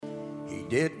He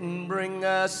didn't bring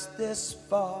us this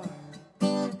far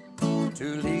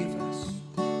to leave us.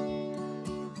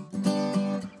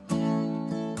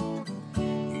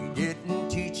 He didn't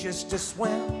teach us to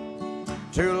swim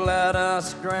to let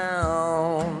us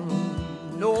drown.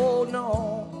 No,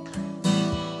 no.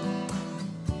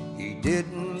 He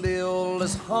didn't build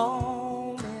us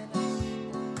home in us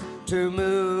to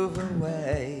move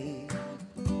away.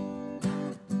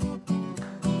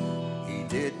 He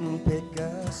didn't pick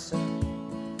us up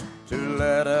to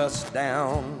let us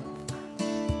down.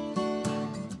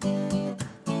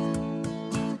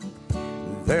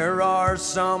 There are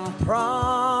some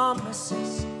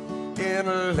promises in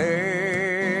a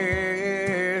letter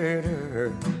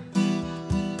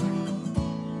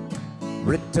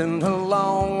written a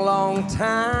long, long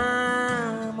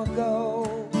time ago.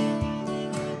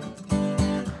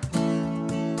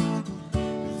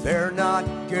 They're not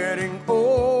getting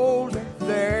older,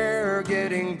 they're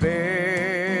getting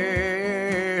better.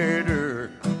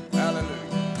 Hallelujah.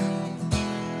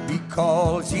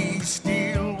 Because he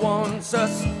still wants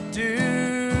us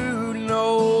to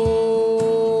know.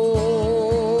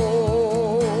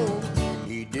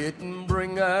 He didn't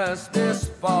bring us this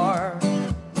far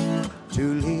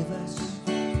to leave us.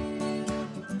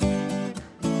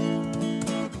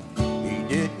 He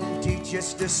didn't teach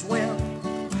us to swim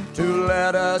to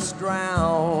let us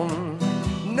drown.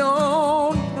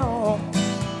 No, no.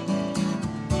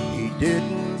 He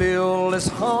didn't build his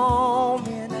home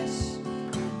in us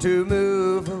to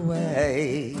move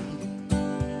away.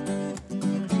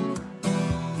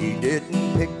 He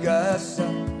didn't pick us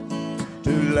up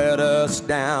to let us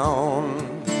down.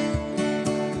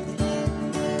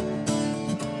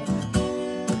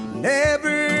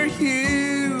 Never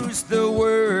use the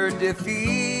word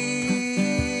defeat.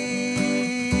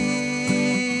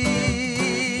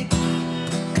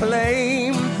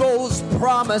 Claim those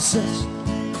promises,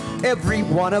 every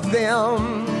one of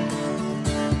them.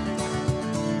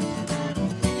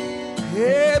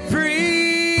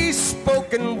 Every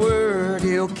spoken word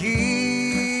he'll keep,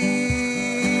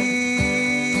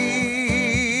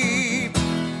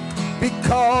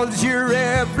 because you're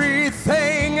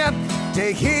everything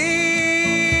to him.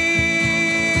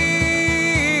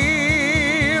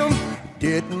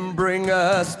 Didn't bring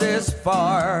us this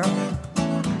far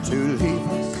to leave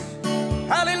us.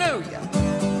 Hallelujah.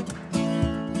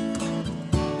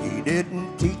 He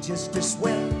didn't teach us to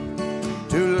swim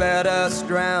to let us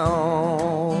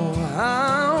drown.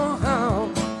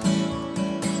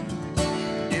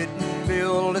 Didn't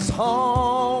build his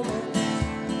home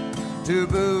to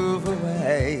move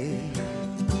away.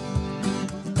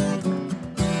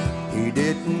 He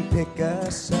didn't pick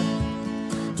us up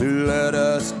to let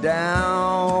us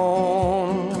down.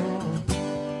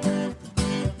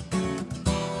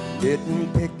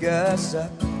 Didn't pick us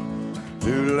up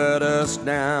to let us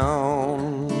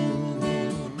down.